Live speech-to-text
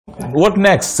what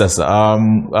next sasa?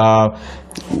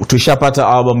 Tushapata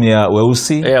album ya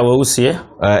Weusi. Weusi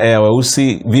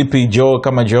Weusi. Vipi Joh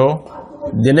kama Joh?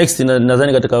 The next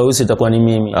nadhani katika Weusi itakuwa ni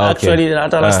mimi. Okay. Actually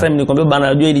hata last time nilikwambia bana,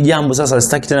 najua hili jambo sasa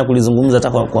sitaki tena kulizungumza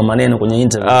hata kwa maneno kwenye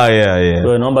interview. Yeah.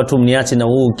 Kwa naomba tu mniache na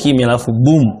huu kimya, alafu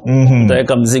boom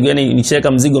nitaweka mzigo, yani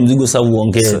nicheka mzigo sasa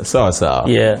uongee. Sawa.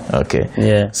 Yeah. Okay.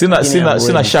 Yeah.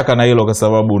 Sina shaka na hilo kwa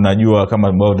sababu unajua kama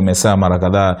ambao nimesema mara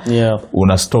kadhaa,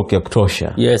 una stock ya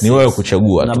kutosha. Yes, ni wewe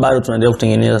kuchagua na bado tunaendelea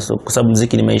kutengeneza kwa sababu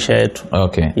muziki ni maisha yetu.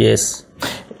 Okay. Yes.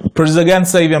 Producer gani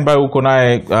sasa hivi ambaye uko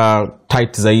naye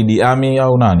tight zaidi, Ami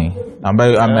au nani?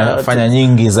 Ambaye amefanya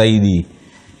nyingi zaidi,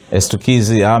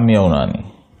 Stukizi, Ami au nani?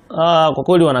 Kwa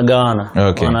kweli wanagawana.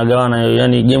 Okay. Wanagawana,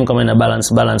 yani game kama ina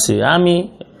balance.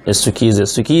 Ami,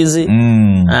 Stukizi,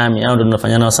 Ami, hao ndio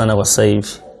tunafanya nao sana kwa sasa hivi.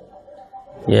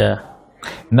 Yeah.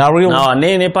 Na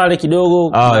wanene pale kidogo,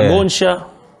 na Goncha.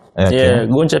 Okay. Yeah,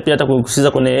 Goncha pia hata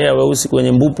kusikiza kwenye Weusi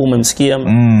kwenye Mbupu umemsikia.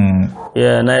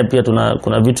 Yeah, naye pia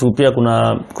kuna vitu pia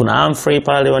kuna Humphrey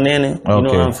pale wanene. Okay. You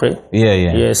know Humphrey?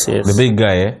 Yeah. Yes. The big guy,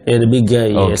 Yeah, the big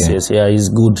guy. Okay. Yes. Yeah,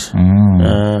 he's good.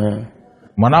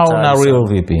 Mwanao na Real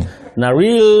vipi? Na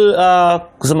Real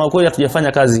kusema kweli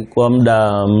hatujafanya kazi kwa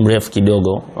muda mrefu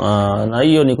kidogo. Na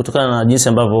hiyo ni kutokana na jinsi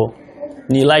ambavyo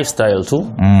ni lifestyle tu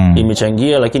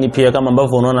imechangia, lakini pia kama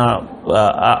ambavyo unaona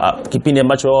kipindi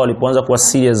ambacho wao walipoanza kuwa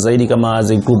serious zaidi kama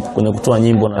as a group kwenye kutoa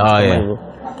nyimbo na kama hivyo,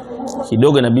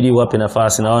 kidogo inabidi wape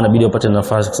nafasi na wao inabidi wapate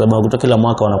nafasi, kwa sababu kutoka kila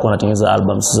mwaka wanakuwa wanatengeneza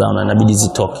albums zao na inabidi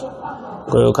zitoke.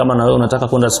 Kwa hiyo kama na wewe unataka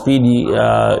kwenda speed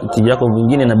kijako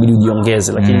vingine inabidi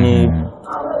ujiongeze, lakini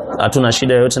hatuna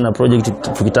shida yoyote na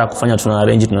project. Tukitaka kufanya tuna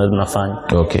arrange, tunafanya.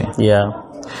 Okay. Yeah.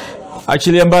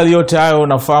 Actually mbali yote hayo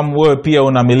unafahamu wewe pia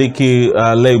unamiliki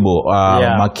label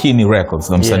Makini Records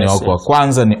na msanii wako wa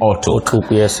kwanza ni Otto.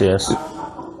 Yes.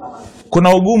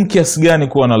 Kuna ugumu kiasi gani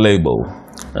kuwa na label?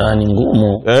 Ni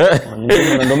ngumu.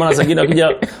 Ndio maana zingine ukija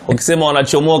ukisema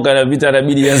wanachomoka na vita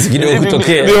inabidi yanzi kidogo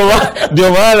kutokea.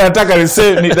 Ndio maana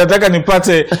nataka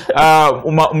nipate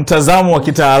mtazamo wa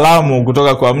kitaalamu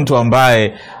kutoka kwa mtu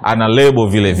ambaye ana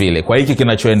label vile. Kwa hiki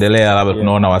kinachoendelea labda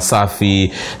tunaona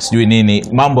Wasafi, sijui nini,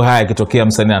 mambo haya yakitokea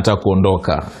msanii anataka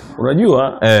kuondoka.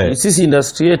 Unajua sisi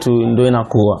industry yetu ndio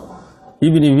inakuwa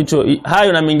hivi, ni vitu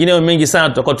hayo na mengineo mengi sana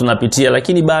tutakuwa tunapitia,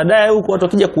 lakini baadaye huko watu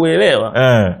wakija kuelewa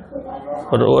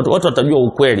watu watajua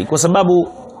ukweli, kwa sababu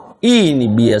hii ni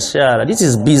biashara. This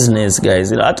is business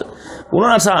guys.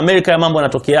 Unaona hata Amerika ya mambo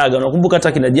yanatokeaga. Unakumbuka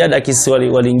hata kina Jada Kisi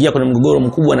waliingia kwenye mgogoro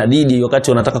mkubwa na Didi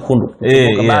wakati wanataka kuondoka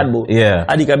Bad Boy,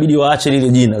 hadi kabidi waache lile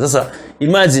jina. Sasa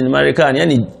imagine Marekani,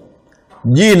 yani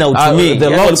jina utumii the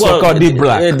locks wakawa deep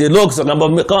black. The locks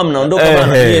wakamba kama mnaondoka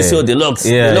bana, yeye sio the locks.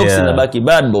 The locks inabaki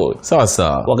Bad Boy.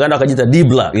 Sawa. Wakaenda wakajiita deep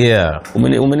black.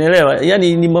 Umenielewa?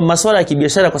 Yani ni masuala ya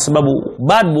kibiashara, kwa sababu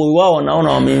Bad Boy wao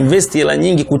wanaona wameinvest hela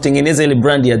nyingi kutengeneza ile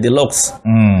brand ya the locks.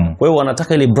 Kwa hiyo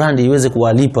wanataka ile brand iweze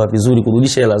kuwalipa vizuri,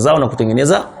 kurudisha hela zao na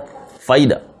kutengeneza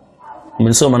faida.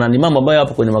 Umenisoma, na ni mambo ambayo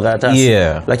hapo kwenye makaratasi.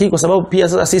 Lakini kwa sababu pia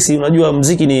sasa sisi unajua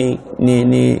muziki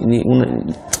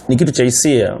ni kitu cha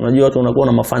hisia. Unajua watu wanakuwa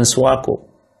na mafans wako,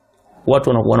 watu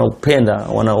wanakuwa wanakupenda,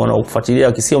 wanakufuatilia,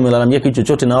 wakisikia umelalamia kitu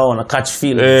chochote na wao wana catch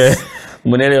feelings.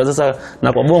 Umeelewa? Sasa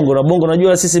na kwa bongo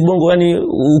unajua sisi bongo, yani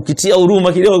ukitia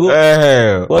huruma kidogo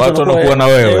watu wanakuwa na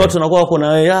wewe. Watu wanakuwa wako na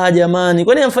wewe. Jamani,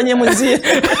 kwani amfanyie mwenzie?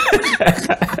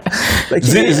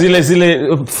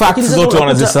 Zile facts zote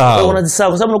wanazisahau kwa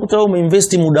sababu unakuta wewe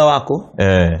umeinvest muda wako,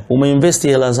 umeinvest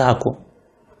hela zako,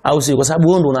 au si? Kwa sababu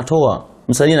wewe ndio unatoa,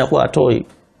 msanii anakuwa atoi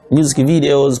music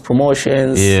videos,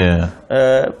 promotions,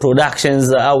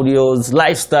 productions, audios,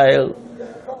 lifestyle,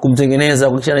 kumtengeneza,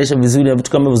 kuhakikisha vizuri na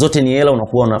vitu kama hivyo, zote ni hela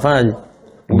unakuwa unafanyaje?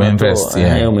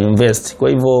 Umeinvest. Kwa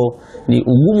hivyo ni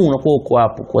ugumu unakuwa uko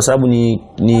hapo, kwa sababu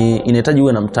inahitaji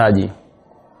uwe na mtaji.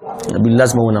 Inabidi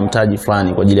lazima uwe na mtaji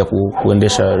fulani kwa ajili ya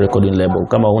kuendesha recording label.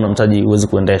 Kama huna mtaji huwezi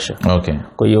kuendesha. Okay.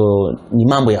 Kwa hiyo ni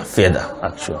mambo ya fedha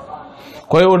actually.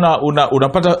 Kwa hiyo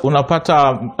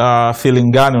unapata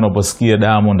feeling gani unaposikia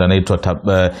Diamond anaitwa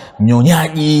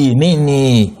mnyonyaji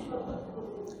nini?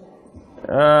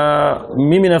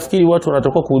 Mimi nafikiri watu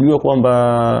wanatakiwa kujua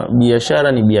kwamba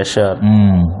biashara ni biashara.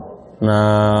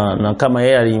 Na kama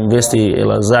yeye aliinvest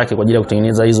hela zake kwa ajili ya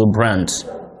kutengeneza hizo brand,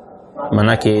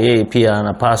 manake yeye pia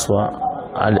anapaswa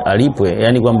alipwe,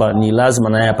 yani kwamba ni lazima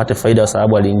na yeye apate faida kwa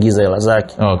sababu aliingiza hela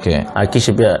zake. Okay.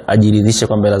 Hakikisha pia ajiridhishe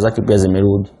kwamba hela zake pia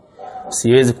zimerudi.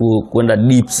 Siwezi kwenda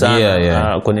deep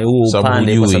sana kwenye huu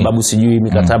upande, kwa sababu sijui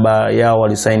mikataba yao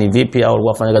walisaini vipi au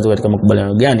walikuwa wafanya kazi katika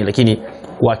makubaliano gani, lakini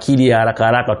kwa akili ya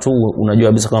haraka tu unajua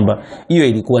kabisa kwamba hiyo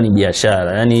ilikuwa ni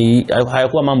biashara. Yani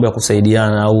hayakuwa mambo ya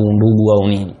kusaidiana au ndugu au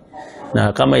nini.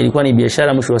 na kama ilikuwa ni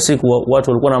biashara, mwisho wa siku watu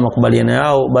walikuwa na makubaliano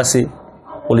yao, basi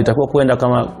walitakiwa kwenda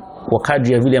kama kwa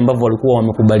kadri ya vile ambavyo walikuwa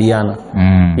wamekubaliana.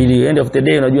 Ili end of the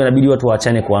day unajua inabidi watu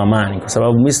waachane kwa amani, kwa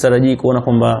sababu mimi sitarajii kuona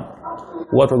kwamba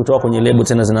watu wakitoka kwenye lebo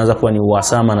tena zinaanza kuwa ni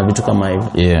uhasama na vitu kama hivyo,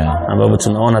 ambavyo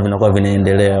tunaona vinakuwa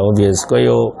vinaendelea obvious. Kwa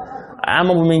hiyo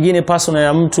mambo mengine personal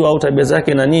ya mtu au tabia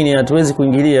zake na nini hatuwezi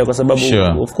kuingilia, kwa sababu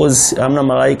of course hamna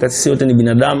malaika, sisi wote ni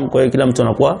binadamu. Kwa hiyo kila mtu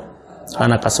anakuwa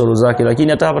ana kasoro zake,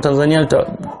 lakini hata hapa Tanzania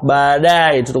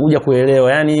baadaye tutakuja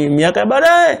kuelewa, yani miaka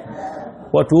baadaye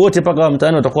watu wote paka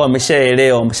mtaani watakuwa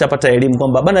wameshaelewa, wameshapata elimu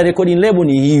kwamba bana recording label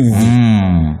ni hivi.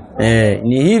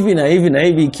 Ni hivi na hivi na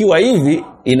hivi, ikiwa hivi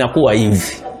inakuwa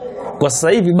hivi. Kwa sasa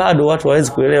hivi bado watu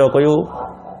hawezi kuelewa, kwa hiyo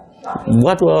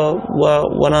watu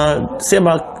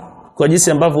wanasema kwa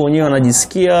jinsi ambavyo wenyewe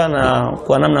wanajisikia na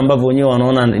kwa namna ambavyo wenyewe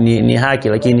wanaona ni haki,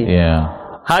 lakini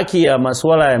haki ya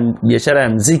masuala ya biashara ya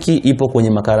muziki ipo kwenye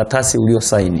makaratasi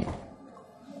uliosaini.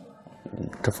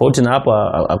 Tofauti na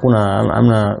hapa hakuna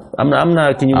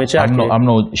amna kinyume chake.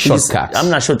 Amna shortcut.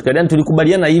 Amna shortcut. Yani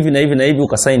tulikubaliana hivi na hivi na hivi,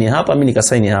 ukasaini hapa, mimi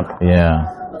nikasaini hapa.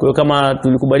 Kwa hiyo kama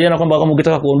tulikubaliana kwamba kama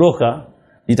ukitaka kuondoka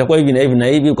itakuwa hivi na hivi na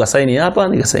hivi, ukasaini hapa,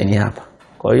 nikasaini hapa.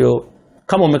 Kwa hiyo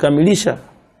kama umekamilisha,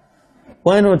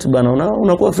 why not bana,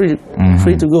 unakuwa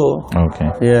free to go.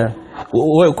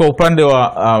 Kwa upande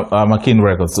wa Makini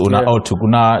Records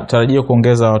kuna tarajio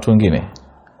kuongeza watu wengine?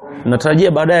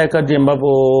 Natarajia baadaye kadri ambapo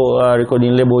recording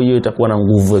label hiyo itakuwa na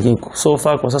nguvu, lakini so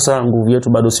far kwa sasa nguvu yetu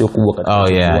bado sio kubwa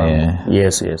katika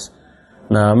Yes.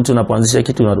 Na mtu unapoanzisha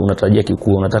kitu unatarajia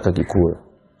kikue, unataka kikue.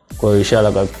 Kwa hiyo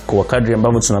inshallah kwa kadri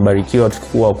ambapo tunabarikiwa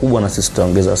tukikuwa wakubwa, na sisi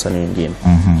tutaongeza wasanii wengine.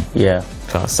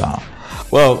 Sawa.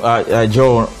 Well,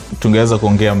 Joh, tungeweza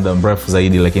kuongea muda mrefu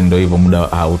zaidi, lakini ndio hivyo muda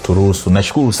hauturuhusu.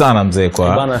 Nashukuru sana mzee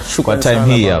kwa time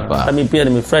hii hapa. Mimi pia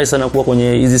nimefurahi sana kuwa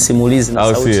kwenye hizi simulizi na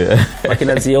sauti.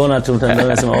 Lakini naziona tu mtandao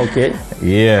nasema okay.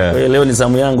 Leo ni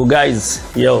zamu yangu guys.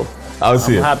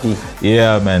 I'm happy.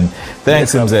 Man.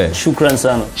 Thanks mzee. Shukran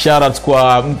sana. Shout out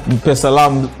kwa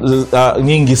salamu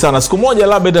nyingi sana. Siku moja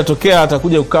labda itatokea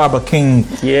atakuja kukaa hapa King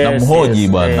na mhoji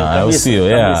bwana. Au sio?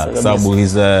 Sababu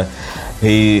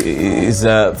he is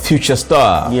a future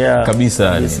star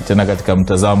kabisa. Tena katika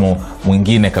mtazamo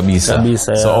mwingine kabisa.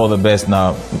 So all the best,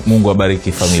 na Mungu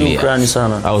abariki familia. Shukrani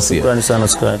sana. Shukrani sana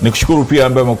Sky. Nikushukuru pia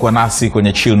ambaye umekuwa nasi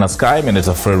kwenye Chill na Sky. Mimi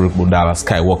naitwa Frederick Bundala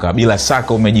Skywalker. Bila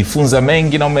shaka umejifunza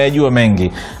mengi na umeyajua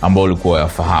mengi ambayo ulikuwa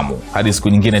yafahamu. Hadi siku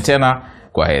nyingine tena,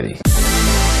 kwaheri.